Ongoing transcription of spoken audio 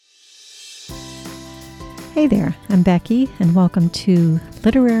Hey there, I'm Becky, and welcome to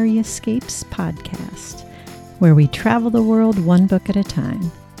Literary Escapes Podcast, where we travel the world one book at a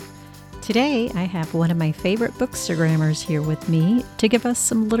time. Today, I have one of my favorite bookstagrammers here with me to give us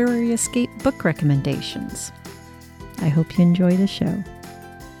some Literary Escape book recommendations. I hope you enjoy the show.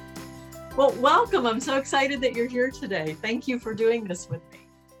 Well, welcome. I'm so excited that you're here today. Thank you for doing this with me.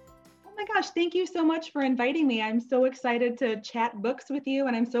 Oh my gosh, thank you so much for inviting me. I'm so excited to chat books with you,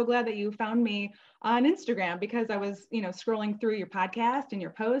 and I'm so glad that you found me on Instagram because I was, scrolling through your podcast and your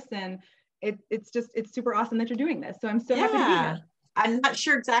posts, and it's super awesome that you're doing this. So I'm so happy to be here. I'm not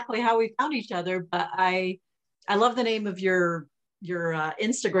sure exactly how we found each other, but I love the name of your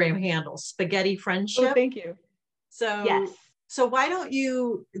Instagram handle, Spaghetti Friendship. Oh, thank you. So why don't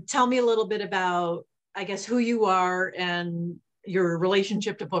you tell me a little bit about, I guess, who you are and your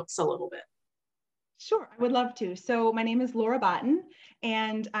relationship to books a little bit? Sure, I would love to. So my name is Laura Botten,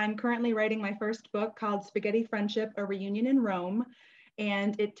 and I'm currently writing my first book called Spaghetti Friendship, A Reunion in Rome.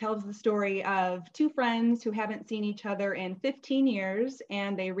 And it tells the story of two friends who haven't seen each other in 15 years,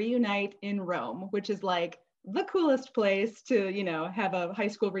 and they reunite in Rome, which is like the coolest place to, have a high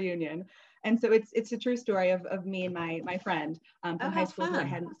school reunion. And so it's a true story of me and my friend from high school who I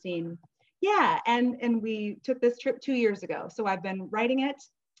hadn't seen. Yeah, and we took this trip 2 years ago. So I've been writing it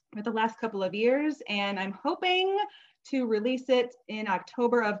for the last couple of years, and I'm hoping to release it in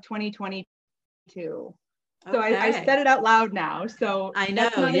October of 2022. So I said it out loud now. So I know,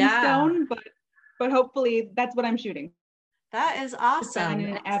 that's not in stone, but hopefully that's what I'm shooting. That is awesome. I'm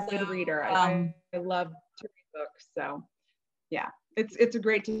an avid reader. I love to read books. So yeah, it's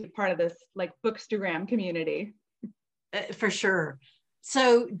great to be part of this like bookstagram community. For sure.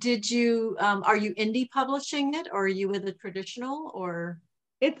 So did you, are you indie publishing it, or are you with a traditional, or?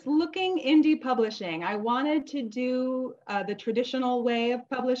 It's looking indie publishing. I wanted to do the traditional way of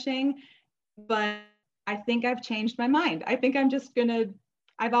publishing, but I think I've changed my mind. I think I'm just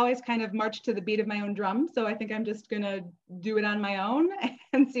I've always kind of marched to the beat of my own drum. So I think I'm just gonna do it on my own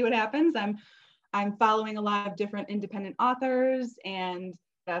and see what happens. I'm following a lot of different independent authors and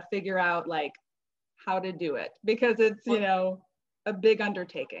figure out like how to do it, because it's, a big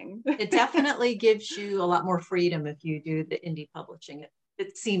undertaking. It definitely gives you a lot more freedom if you do the indie publishing.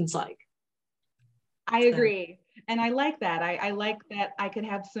 It seems like. I agree. And I like that. I like that I could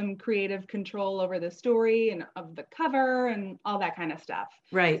have some creative control over the story and of the cover and all that kind of stuff.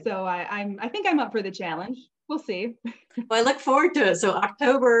 Right. So I think I'm up for the challenge. We'll see. Well, I look forward to it. So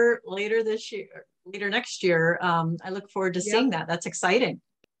October later next year, I look forward to seeing that. That's exciting.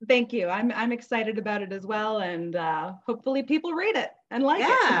 Thank you. I'm excited about it as well, and hopefully people read it and like it.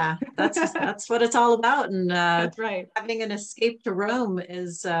 Yeah, that's what it's all about. And that's right. Having an escape to Rome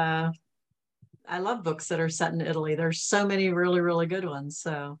is. I love books that are set in Italy. There's so many really, really good ones.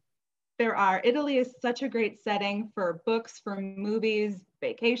 So there are. Italy is such a great setting for books, for movies,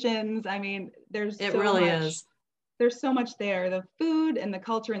 vacations. I mean, there's so much there. The food and the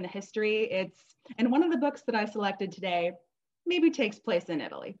culture and the history. And one of the books that I selected today maybe takes place in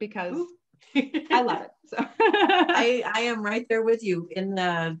Italy because I love it. So I am right there with you. In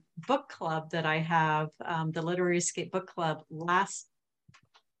the book club that I have, the Literary Escape Book Club,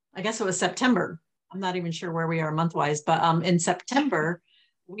 I guess it was September. I'm not even sure where we are month-wise, but in September,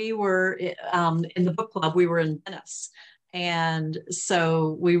 we were in the book club, we were in Venice. And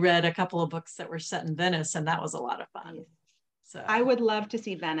so we read a couple of books that were set in Venice, and that was a lot of fun. So I would love to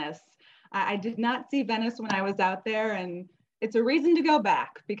see Venice. I did not see Venice when I was out there, and it's a reason to go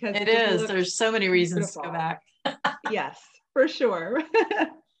back because it is. There's so many reasons to go back. Yes, for sure.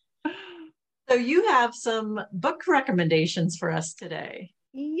 So you have some book recommendations for us today.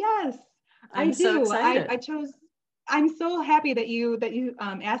 Yes, I do. So excited. I'm so happy that you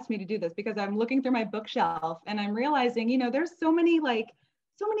asked me to do this because I'm looking through my bookshelf and I'm realizing, there's so many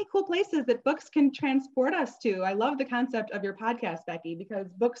cool places that books can transport us to. I love the concept of your podcast, Becky, because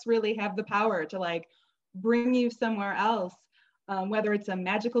books really have the power to like bring you somewhere else. Whether it's a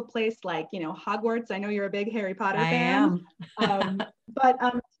magical place like, Hogwarts. I know you're a big Harry Potter fan. I am. But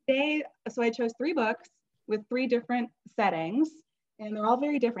today, so I chose 3 books with 3 different settings, and they're all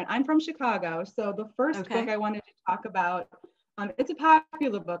very different. I'm from Chicago. So the first book I wanted to talk about, it's a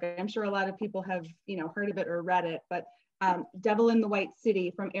popular book. I'm sure a lot of people have, heard of it or read it, but Devil in the White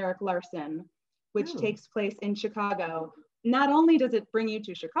City from Erik Larson, which takes place in Chicago. Not only does it bring you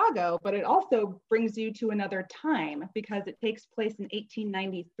to Chicago, but it also brings you to another time because it takes place in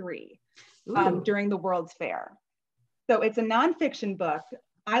 1893 during the World's Fair. So it's a nonfiction book.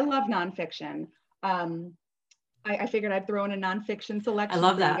 I love nonfiction. I figured I'd throw in a nonfiction selection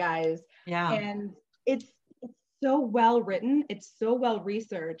for you guys. Yeah. And it's so well written. It's so well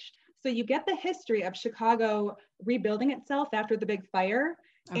researched. So you get the history of Chicago rebuilding itself after the big fire.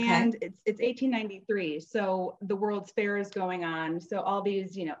 Okay. And it's 1893. So the World's Fair is going on. So all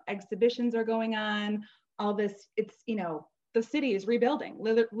these, exhibitions are going on, all this, it's, the city is rebuilding,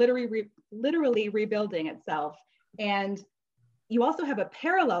 literally rebuilding itself. And you also have a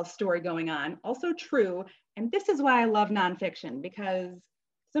parallel story going on, also true. And this is why I love nonfiction, because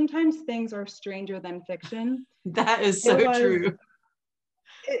sometimes things are stranger than fiction. That is so true.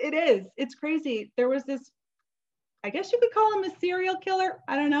 It is. It's crazy. There was this, I guess you could call him a serial killer.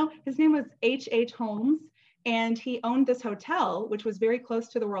 I don't know. His name was H.H. Holmes, and he owned this hotel, which was very close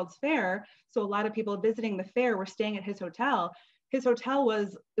to the World's Fair. So a lot of people visiting the fair were staying at his hotel. His hotel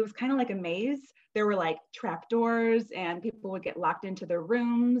was kind of like a maze. There were like trap doors, and people would get locked into their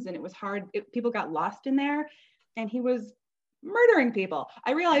rooms, and it was hard. People got lost in there, and he was murdering people.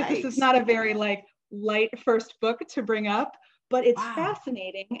 I realize This is not a very light first book to bring up, but it's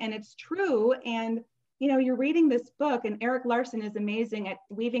fascinating and it's true. And you're reading this book, and Erik Larson is amazing at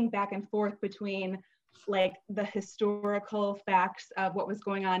weaving back and forth between the historical facts of what was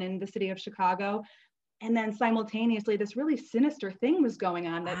going on in the city of Chicago, and then simultaneously this really sinister thing was going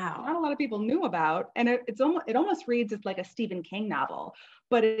on that not a lot of people knew about. And it almost reads as like a Stephen King novel,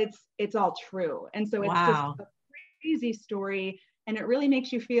 but it's all true. And so it's just a crazy story, and it really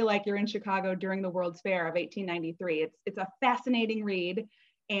makes you feel like you're in Chicago during the World's Fair of 1893. It's a fascinating read,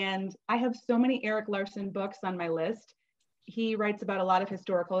 and I have so many Erik Larson books on my list. He writes about a lot of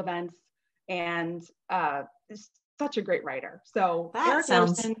historical events, and is such a great writer. So Erik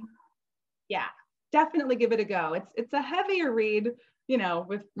Larson, definitely give it a go. It's a heavier read,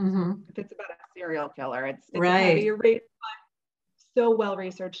 with if it's about a serial killer, it's a heavier read, but so well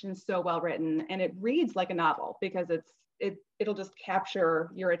researched and so well written, and it reads like a novel because it'll just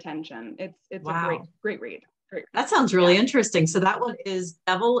capture your attention. It's a great read. That sounds really interesting. So that one is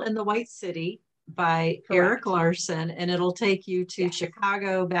Devil in the White City by Erik Larson, and it'll take you to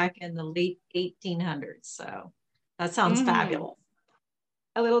Chicago back in the late 1800s. So that sounds fabulous.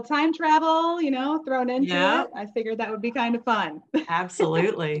 A little time travel, thrown into it. I figured that would be kind of fun.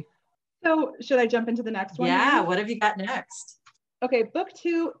 Absolutely. So should I jump into the next one? Yeah. What have you got next? Okay, book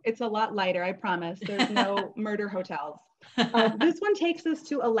 2, it's a lot lighter, I promise. There's no murder hotels. This one takes us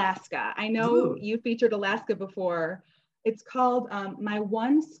to Alaska. I know you featured Alaska before. It's called My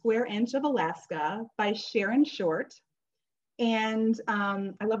 1 Square Inch of Alaska by Sharon Short. And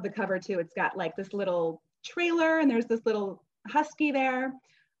I love the cover too. It's got this little trailer, and there's this little husky there.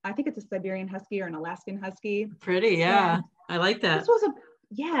 I think it's a Siberian husky or an Alaskan husky. Pretty, yeah. And I like that. This was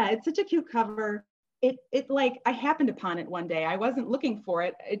it's such a cute cover. It I happened upon it one day. I wasn't looking for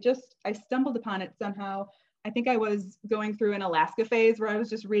it. I stumbled upon it somehow. I think I was going through an Alaska phase where I was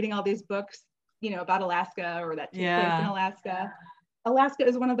just reading all these books, about Alaska or that take place in Alaska. Alaska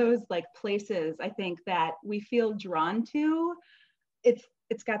is one of those places I think that we feel drawn to.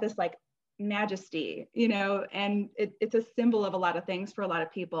 It's got this majesty, and it's a symbol of a lot of things for a lot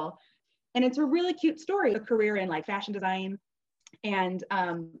of people. And it's a really cute story, a career in fashion design. And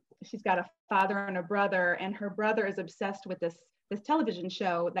she's got a father and a brother, and her brother is obsessed with this television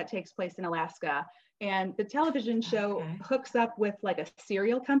show that takes place in Alaska. And the television show hooks up with a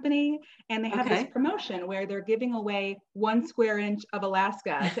cereal company, and they have this promotion where they're giving away 1 square inch of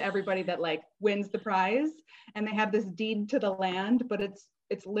Alaska to everybody that wins the prize. And they have this deed to the land, but it's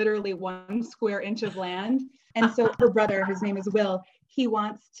literally 1 square inch of land. And so her brother, his name is Will, he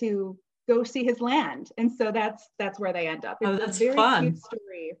wants to go see his land. And so that's where they end up. It's a very cute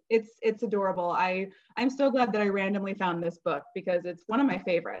story. It's adorable. I'm so glad that I randomly found this book because it's one of my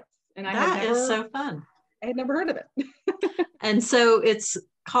favorites. And that is so fun. I had never heard of it. And so it's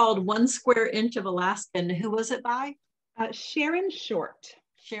called 1 Square Inch of Alaska. And who was it by? Sharon Short.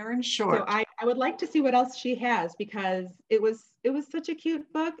 Sharon Short. So I would like to see what else she has, because it was such a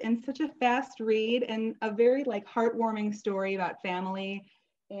cute book and such a fast read and a very heartwarming story about family.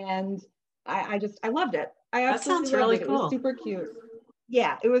 And I loved it. I absolutely sounds really loved it. cool. It was super cute.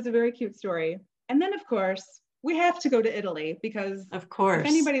 Yeah, it was a very cute story. And then of course, we have to go to Italy because of course, if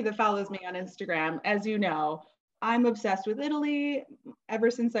anybody that follows me on Instagram, as you know, I'm obsessed with Italy. Ever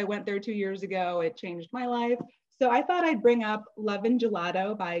since I went there 2 years ago, it changed my life. So I thought I'd bring up Love and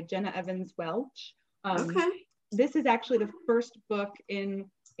Gelato by Jenna Evans Welch. This is actually the first book in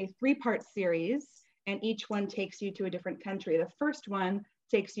a 3-part series, and each one takes you to a different country. The first one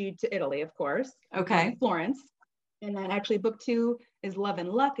takes you to Italy, of course. Florence. And then actually book 2 is Love and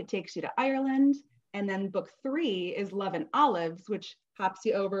Luck. It takes you to Ireland. And then book 3 is Love and Olives, which hops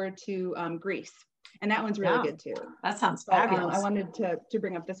you over to Greece. And that one's really good too. That sounds fabulous. I wanted to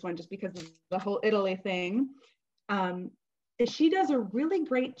bring up this one just because of the whole Italy thing. she does a really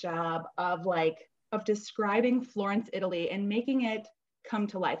great job of describing Florence, Italy, and making it come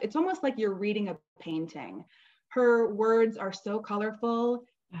to life. It's almost like you're reading a painting. Her words are so colorful,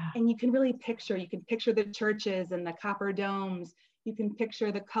 and you can picture the churches and the copper domes. You can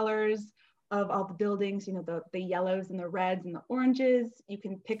picture the colors of all the buildings, the yellows and the reds and the oranges. You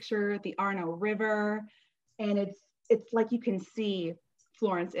can picture the Arno River, and it's like you can see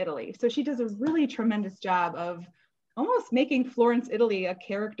Florence, Italy. So she does a really tremendous job of almost making Florence, Italy a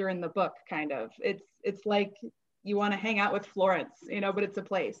character in the book, kind of. It's like you want to hang out with Florence, but it's a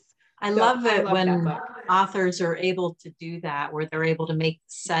place. I love it when authors are able to do that, where they're able to make the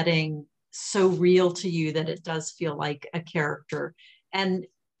setting so real to you that it does feel like a character. And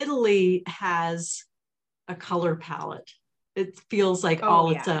Italy has a color palette. It feels like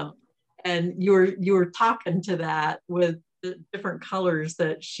its own. And you were talking to that with the different colors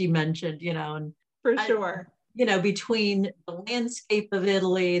that she mentioned, and for sure. Between the landscape of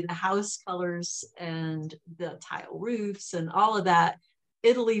Italy, the house colors and the tile roofs and all of that,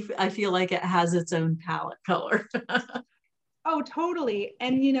 Italy, I feel like it has its own palette color. Oh, totally.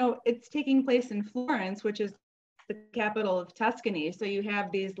 And, it's taking place in Florence, which is the capital of Tuscany. So you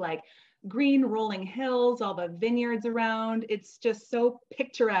have these green rolling hills, all the vineyards around. It's just so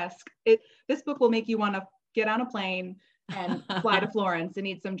picturesque. This book will make you want to get on a plane and fly to Florence and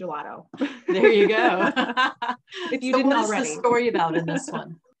eat some gelato. There you go. If you didn't already. What is the story about in this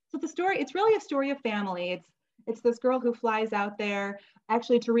one? So it's really a story of family. It's this girl who flies out there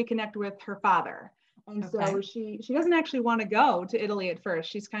actually to reconnect with her father. And so she doesn't actually want to go to Italy at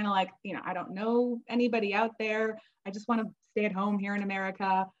first. She's kind of like, I don't know anybody out there. I just want to stay at home here in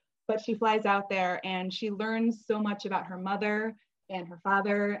America. But she flies out there and she learns so much about her mother and her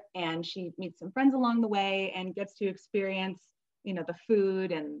father, and she meets some friends along the way and gets to experience, the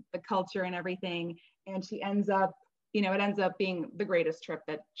food and the culture and everything. And she ends up, it ends up being the greatest trip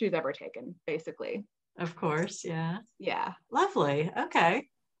that she's ever taken, basically. Of course. Yeah. Yeah. Lovely. Okay.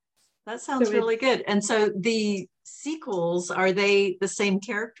 That sounds really good. And so the sequels, are they the same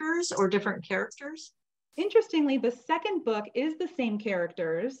characters or different characters? Interestingly, the second book is the same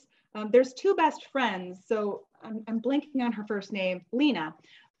characters. There's two best friends. So I'm blanking on her first name, Lena.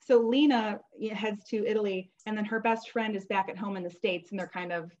 So Lena heads to Italy, and then her best friend is back at home in the States, and they're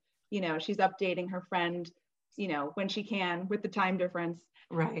kind of, she's updating her friend, when she can with the time difference.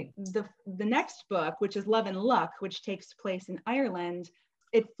 Right. The next book, which is Love and Luck, which takes place in Ireland,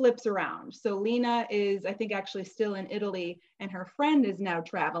 it flips around. So Lena is, I think, actually still in Italy, and her friend is now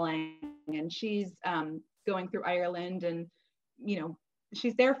traveling, and she's going through Ireland, and,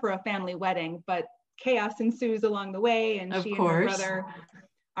 she's there for a family wedding, but chaos ensues along the way, and she and her brother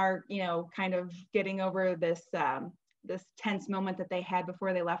are, kind of getting over this this tense moment that they had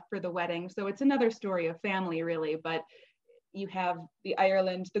before they left for the wedding. So it's another story of family, really, but you have the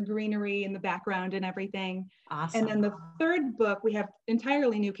Ireland, the greenery in the background and everything. Awesome. And then the third book, we have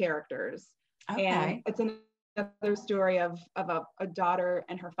entirely new characters. Okay. And it's another story of a daughter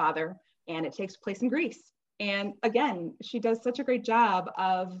and her father, and it takes place in Greece. And again, she does such a great job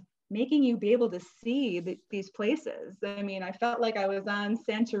of making you be able to see these places. I mean, I felt like I was on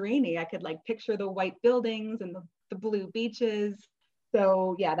Santorini. I could picture the white buildings and the blue beaches.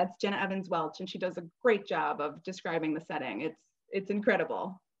 So yeah, that's Jenna Evans Welch, and she does a great job of describing the setting. It's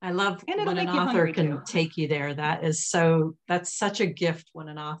incredible. I love when an author can take you there. That's such a gift when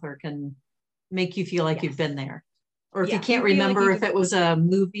an author can make you feel like you've been there. Or if you can't remember if it was a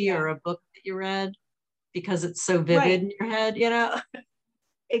movie or a book that you read, because it's so vivid in your head,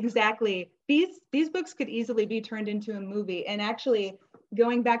 Exactly. These books could easily be turned into a movie. And actually,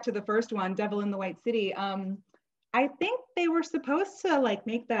 going back to the first one, Devil in the White City, I think they were supposed to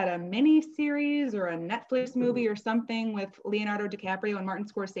make that a mini series or a Netflix movie or something with Leonardo DiCaprio and Martin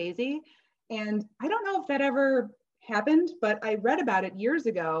Scorsese. And I don't know if that ever happened, but I read about it years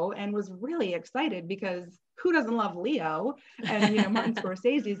ago and was really excited because who doesn't love Leo? And Martin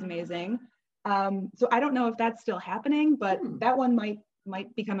Scorsese is amazing. So I don't know if that's still happening, but that one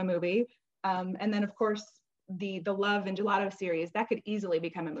might become a movie. And then of course the Love and Gelato series, that could easily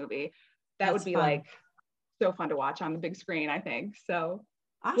become a movie. That would be fun. So fun to watch on the big screen, I think. So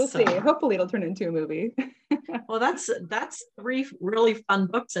awesome. We'll see. Hopefully it'll turn into a movie. Well, that's 3 really fun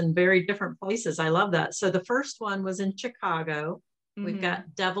books in very different places. I love that. So the first one was in Chicago. Mm-hmm. We've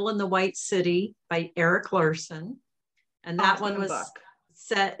got Devil in the White City by Erik Larson. And that one was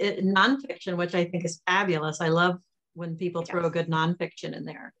set in nonfiction, which I think is fabulous. I love when people throw a good nonfiction in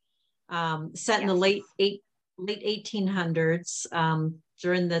there. Set in the late 1800s,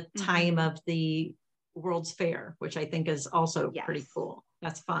 during the time of the World's Fair, which I think is also pretty cool.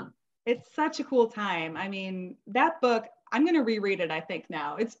 That's fun. It's such a cool time. I mean, that book, I'm going to reread it, I think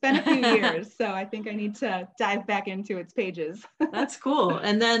now. It's been a few years, so I think I need to dive back into its pages. That's cool.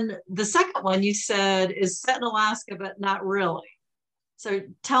 And then the second one you said is set in Alaska, but not really. So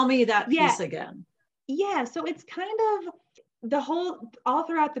tell me that piece again. Yeah, so it's kind of all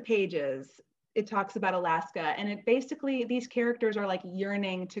throughout the pages, it talks about Alaska, and it basically, these characters are like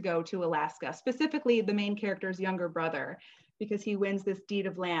yearning to go to Alaska, specifically the main character's younger brother, because he wins this deed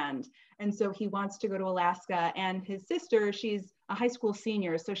of land. And so he wants to go to Alaska, and his sister, she's a high school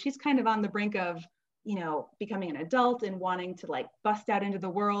senior. So she's kind of on the brink of, you know, becoming an adult and wanting to like bust out into the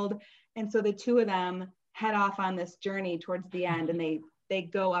world. And so the two of them head off on this journey towards the end, and they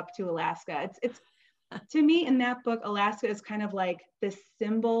go up to Alaska. It's to me, in that book, Alaska is kind of like this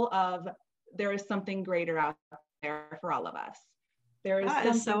symbol of there is something greater out there for all of us. There is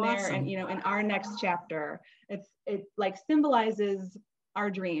something so there, awesome. And you know, in our next chapter, it like symbolizes our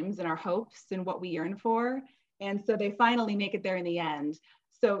dreams and our hopes and what we yearn for. And so they finally make it there in the end.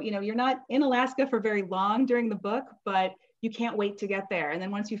 So, you know, you're not in Alaska for very long during the book, but you can't wait to get there. And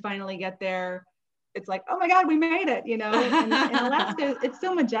then once you finally get there, it's like, oh my God, we made it, you know. And Alaska, it's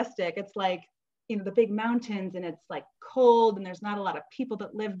so majestic. It's like, you know, the big mountains, and it's like cold, and there's not a lot of people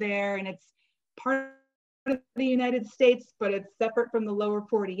that live there, and it's part of the United States, but it's separate from the lower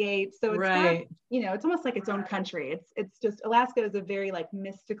 48. So it's right. Not, you know, it's almost like its own country. It's just, Alaska is a very like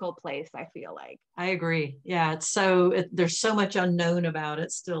mystical place, I feel like. I agree. Yeah. There's so much unknown about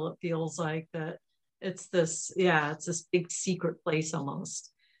it still. It feels like that it's this big secret place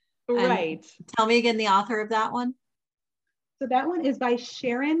almost. Right. And tell me again the author of that one. So that one is by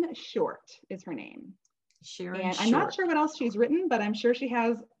Sharon Short, is her name. Sharon and Short. I'm not sure what else she's written, but I'm sure she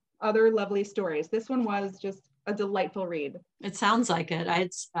has other lovely stories. This one was just a delightful read. It sounds like it.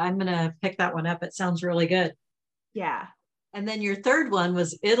 I'm going to pick that one up. It sounds really good. Yeah. And then your third one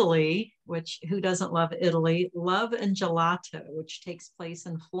was Italy, which who doesn't love Italy? Love and Gelato, which takes place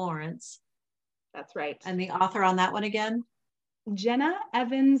in Florence. That's right. And the author on that one again? Jenna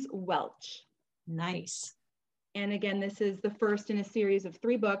Evans Welch. Nice. And again, this is the first in a series of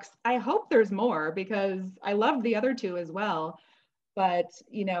 3 books. I hope there's more because I loved the other 2 as well. But,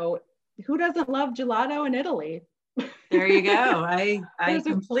 you know, who doesn't love gelato in Italy? There you go. I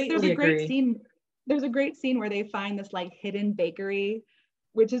completely agree. There's a great scene where they find this like hidden bakery,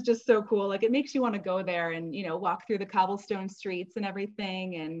 which is just so cool. Like it makes you want to go there and, you know, walk through the cobblestone streets and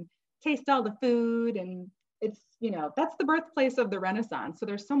everything and taste all the food. And it's, you know, that's the birthplace of the Renaissance. So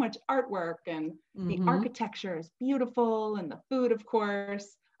there's so much artwork, and the architecture is beautiful, and the food, of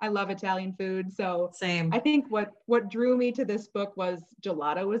course. I love Italian food. So same. I think what drew me to this book was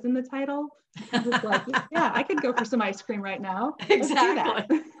gelato was in the title. I was like, yeah, I could go for some ice cream right now.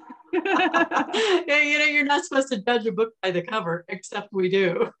 Exactly. Yeah, you know, you're not supposed to judge a book by the cover, except we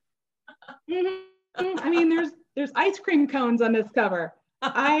do. I mean, there's ice cream cones on this cover.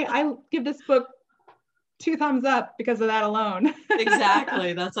 I give this book 2 thumbs up because of that alone.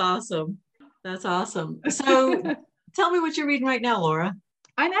 Exactly. That's awesome. That's awesome. So tell me what you're reading right now, Laura.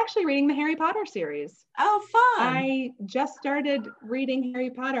 I'm actually reading the Harry Potter series. Oh, fun. I just started reading Harry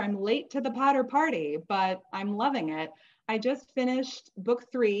Potter. I'm late to the Potter party, but I'm loving it. I just finished book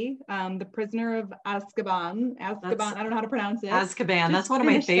 3, The Prisoner of Azkaban. I don't know how to pronounce it. Azkaban. That's one of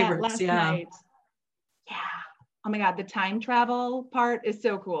my favorites. Last night. Yeah. Oh my God. The time travel part is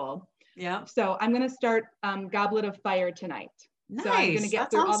so cool. Yeah. So I'm going to start Goblet of Fire tonight. Nice. So I'm going to get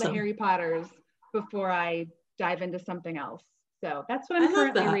through awesome. all the Harry Potters before I dive into something else. So that's what I'm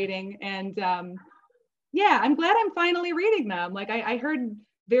currently reading. And yeah, I'm glad I'm finally reading them. Like I heard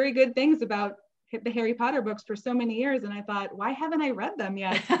very good things about the Harry Potter books for so many years. And I thought, why haven't I read them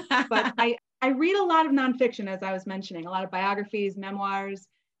yet? But I read a lot of nonfiction, as I was mentioning, a lot of biographies, memoirs.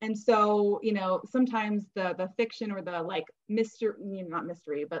 And so, you know, sometimes the fiction or the like mystery, you know, not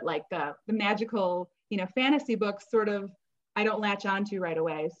mystery, but like the magical, you know, fantasy books sort of, I don't latch onto right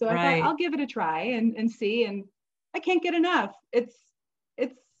away. So I thought I'll give it a try and see. And I can't get enough. It's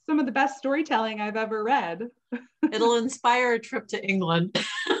some of the best storytelling I've ever read. It'll inspire a trip to England.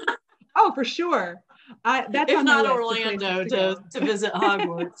 Oh, for sure. That's if on not the Orlando to visit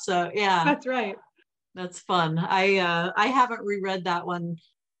Hogwarts. So yeah, that's right. That's fun. I haven't reread that one.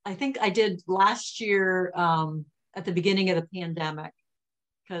 I think I did last year at the beginning of the pandemic,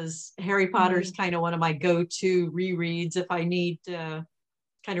 because Harry Potter is kind of one of my go-to rereads if I need to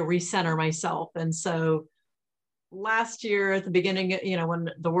kind of recenter myself. And so last year at the beginning, you know, when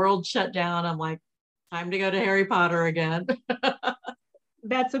the world shut down, I'm like, time to go to Harry Potter again.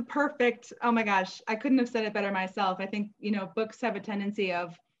 That's a perfect, oh my gosh, I couldn't have said it better myself. I think, you know, books have a tendency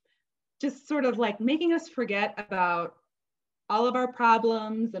of just sort of like making us forget about all of our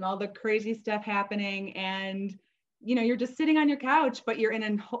problems and all the crazy stuff happening. And, you know, you're just sitting on your couch, but you're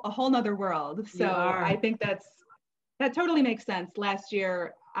in a whole nother world. So I think that totally makes sense. Last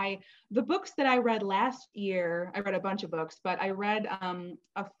year, the books that I read last year, I read a bunch of books, but I read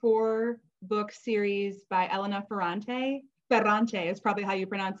a 4-book series by Elena Ferrante. Ferrante is probably how you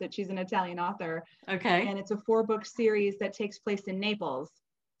pronounce it. She's an Italian author. Okay. And it's a 4-book series that takes place in Naples,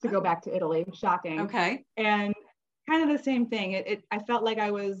 to go back to Italy. Shocking. Okay. And kind of the same thing. I felt like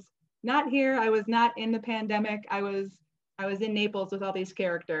I was not here. I was not in the pandemic. I was in Naples with all these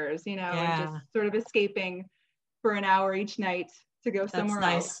characters, you know, and just sort of escaping for an hour each night to go somewhere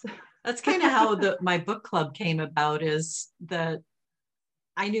else. That's kind of how my book club came about, is that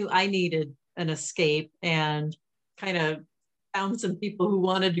I knew I needed an escape and kind of found some people who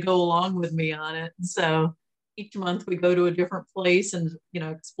wanted to go along with me on it. And so each month we go to a different place and, you know,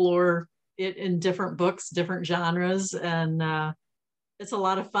 explore it in different books, different genres. And it's a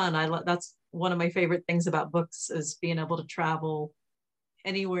lot of fun. That's one of my favorite things about books, is being able to travel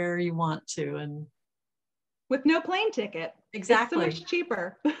anywhere you want to. And with no plane ticket. Exactly. It's so much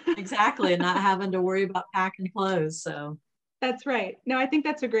cheaper. Exactly. And not having to worry about packing clothes. So that's right. No, I think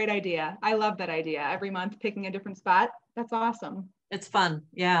that's a great idea. I love that idea. Every month picking a different spot. That's awesome. It's fun.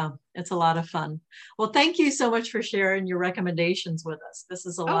 Yeah, it's a lot of fun. Well, thank you so much for sharing your recommendations with us. This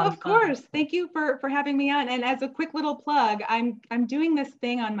is a lot of fun. Of course. Thank you for having me on. And as a quick little plug, I'm doing this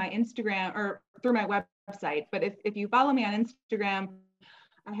thing on my Instagram or through my website. But if you follow me on Instagram,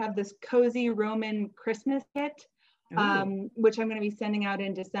 I have this cozy Roman Christmas kit, which I'm going to be sending out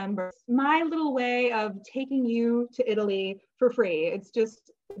in December. My little way of taking you to Italy for free. It's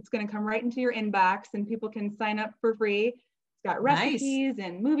going to come right into your inbox and people can sign up for free. It's got recipes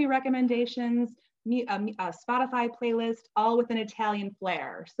and movie recommendations, a Spotify playlist, all with an Italian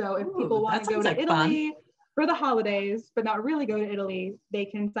flair. So if people want to go to Italy for the holidays, but not really go to Italy, they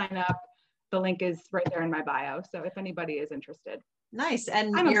can sign up. The link is right there in my bio. So if anybody is interested. Nice.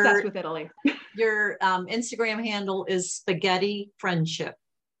 And I'm obsessed with Italy. Your Instagram handle is Spaghetti Friendship.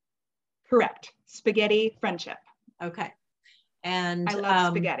 Correct. Spaghetti Friendship. Okay. And I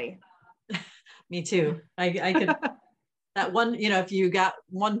love spaghetti. Me too. I could, that one, you know, if you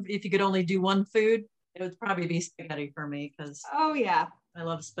could only do one food, it would probably be spaghetti for me, because I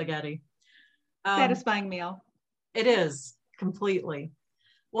love spaghetti. Satisfying meal. It is, completely.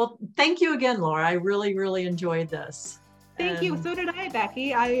 Well, thank you again, Laura. I really, really enjoyed this. Thank you. So did I,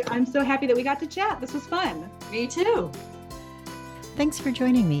 Becky. I'm so happy that we got to chat. This was fun. Me too. Thanks for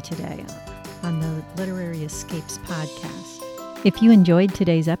joining me today on the Literary Escapes podcast. If you enjoyed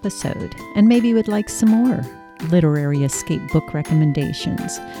today's episode and maybe would like some more Literary Escape book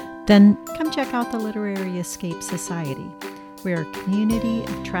recommendations, then come check out the Literary Escape Society. We're a community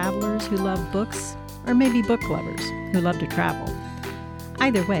of travelers who love books, or maybe book lovers who love to travel.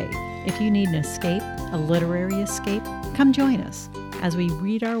 Either way, if you need an escape, a literary escape, come join us as we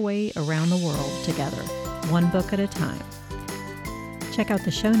read our way around the world together, one book at a time. Check out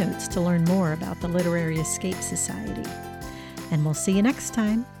the show notes to learn more about the Literary Escape Society. And we'll see you next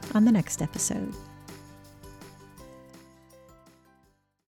time on the next episode.